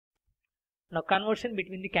Now conversion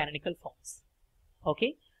between the canonical forms.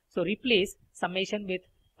 Okay, so replace summation with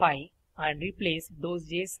pi and replace those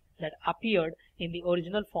j's that appeared in the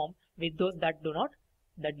original form with those that do not.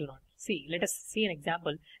 See, let us see an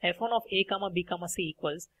example. f1 of a comma b comma c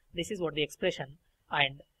equals, this is what the expression,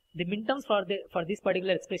 and the minterms for this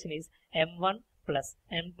particular expression is m1 plus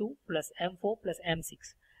m2 plus m4 plus m6,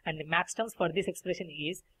 and the max terms for this expression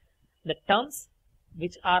is the terms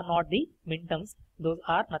which are not the minterms, those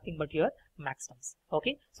are nothing but your max terms.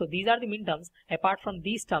 Okay, so these are the minterms. Apart from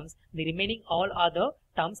these terms, the remaining all other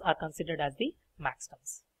terms are considered as the max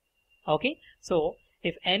terms. Okay, so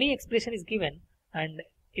if any expression is given and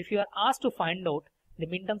if you are asked to find out the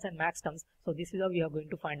minterms and max terms, so this is how we are going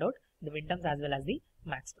to find out the minterms as well as the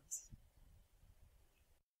max terms.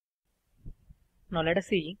 Now let us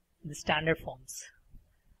see the standard forms.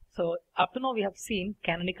 So up to now we have seen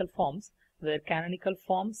canonical forms, where canonical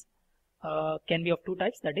forms can be of two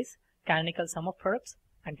types, that is canonical sum of products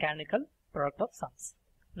and canonical product of sums.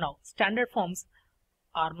 Now standard forms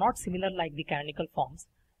are not similar like the canonical forms.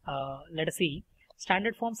 Let us see.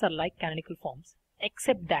 Standard forms are like canonical forms,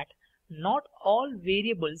 except that not all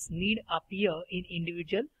variables need appear in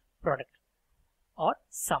individual product or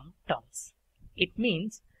sum terms. It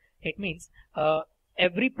means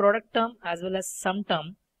every product term as well as sum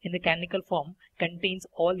term in the canonical form contains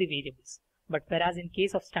all the variables. But whereas in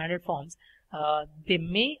case of standard forms, they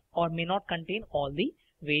may or may not contain all the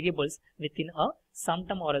variables within a sum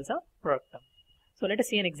term or else a product term. So let us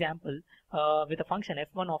see an example with a function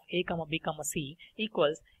f1 of a comma b comma c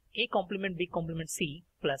equals a complement b complement c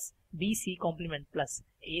plus bc complement plus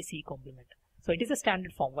ac complement. So it is a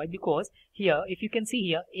standard form. Why? Because here, if you can see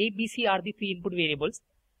here, a, b, c are the three input variables.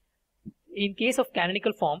 In case of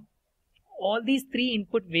canonical form, all these three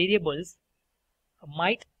input variables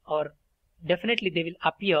might or definitely they will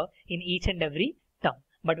appear in each and every term.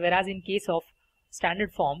 But whereas in case of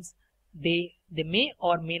standard forms, they may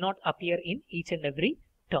or may not appear in each and every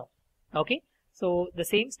term. Okay, so the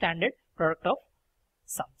same standard product of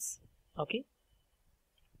sums. Okay,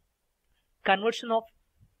 conversion of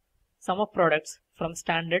sum of products from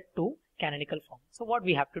standard to canonical form. So what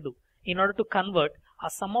we have to do in order to convert a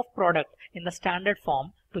sum of product in the standard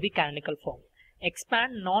form to the canonical form?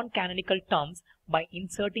 Expand non-canonical terms by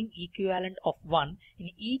inserting equivalent of 1 in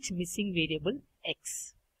each missing variable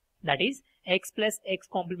x. That is, x plus x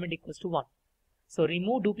complement equals to 1. So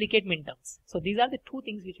remove duplicate minterms. So these are the two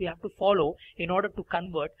things which we have to follow in order to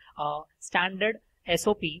convert a standard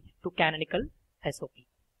SOP to canonical SOP.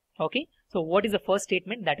 Okay, so what is the first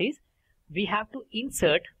statement? That is, we have to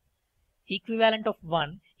insert equivalent of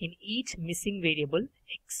 1 in each missing variable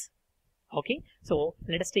x. Okay, so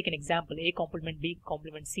let us take an example: a complement b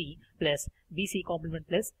complement c plus bc complement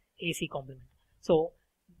plus ac complement. So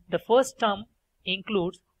the first term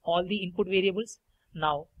includes all the input variables.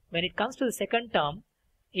 Now when it comes to the second term,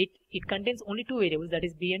 it contains only two variables, that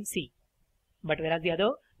is b and c, but whereas the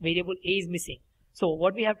other variable a is missing. So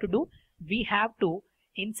what we have to do, we have to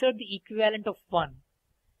insert the equivalent of 1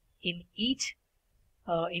 in each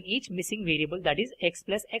missing variable, that is x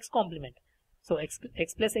plus x complement. So x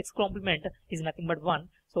plus x complement is nothing but 1.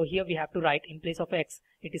 So here we have to write, in place of x,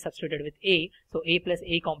 it is substituted with a. So a plus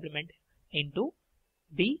a complement into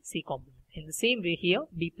b c complement. In the same way here,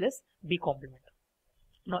 b plus b complement.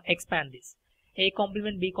 Now expand this. A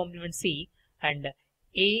complement b complement c and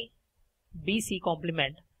a b c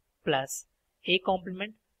complement plus a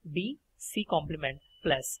complement b c complement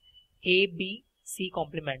plus a b c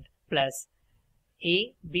complement plus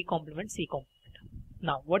a b complement c complement.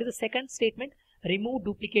 Now what is the second statement? Remove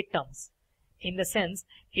duplicate terms. In the sense,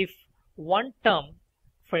 if one term,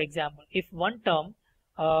 for example, if one term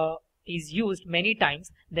is used many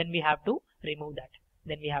times, then we have to remove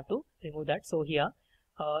that. So here,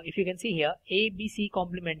 if you can see here, a b c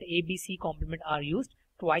complement are used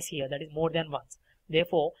twice here, that is more than once.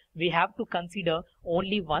 Therefore we have to consider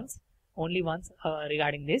only once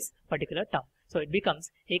regarding this particular term. So it becomes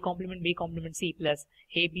a complement b complement c plus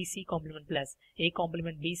a b c complement plus a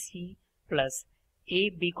complement b c plus a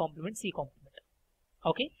b complement c complement.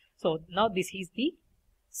 Okay, so now this is the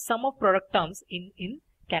sum of product terms in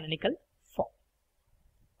canonical form.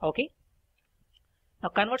 Okay, now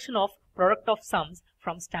conversion of product of sums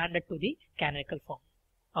from standard to the canonical form.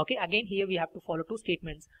 Okay, again here we have to follow two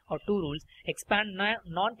statements or two rules. Expand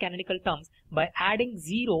non-canonical terms by adding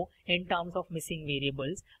 0 in terms of missing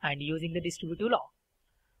variables and using the distributive law.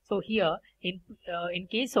 So here in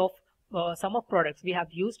case of sum of products, we have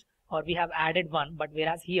used or we have added 1, but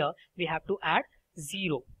whereas here we have to add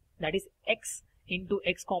 0, that is x into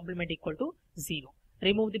x complement equal to 0.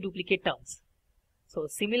 Remove the duplicate terms. So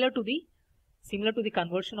similar to the similar to the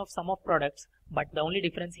conversion of sum of products, but the only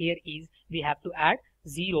difference here is we have to add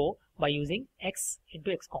 0 by using x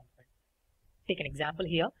into x complement. Take an example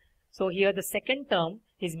here. So here the second term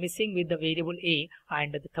is missing with the variable a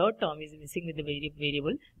and the third term is missing with the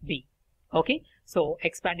variable b. Okay, so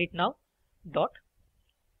expand it now. Dot,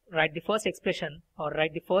 write the first expression or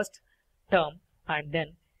write the first term, and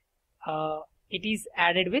then it is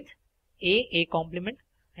added with a complement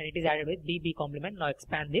and it is added with b complement. Now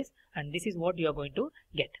expand this, and this is what you are going to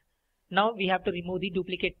get. Now we have to remove the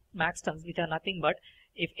duplicate max terms, which are nothing but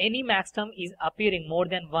if any max term is appearing more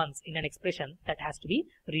than once in an expression, that has to be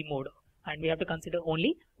removed, and we have to consider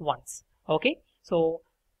only once. Okay, so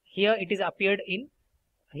here it is appearing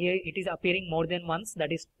more than once,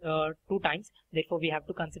 that is 2 times, therefore we have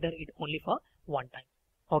to consider it only for 1 time.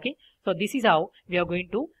 Okay, so this is how we are going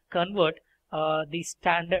to convert the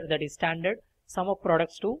standard, that is standard sum of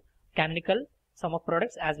products to canonical sum of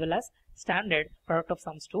products, as well as standard product of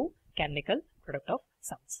sums to canonical product of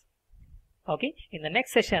sums. Okay, in the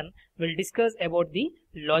next session we'll discuss about the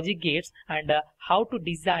logic gates and how to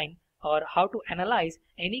design or how to analyze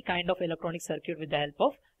any kind of electronic circuit with the help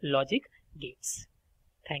of logic gates.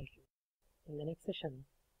 Thank you. In the next session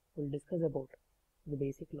we'll discuss about the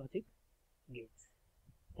basic logic gates.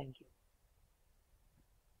 Thank you.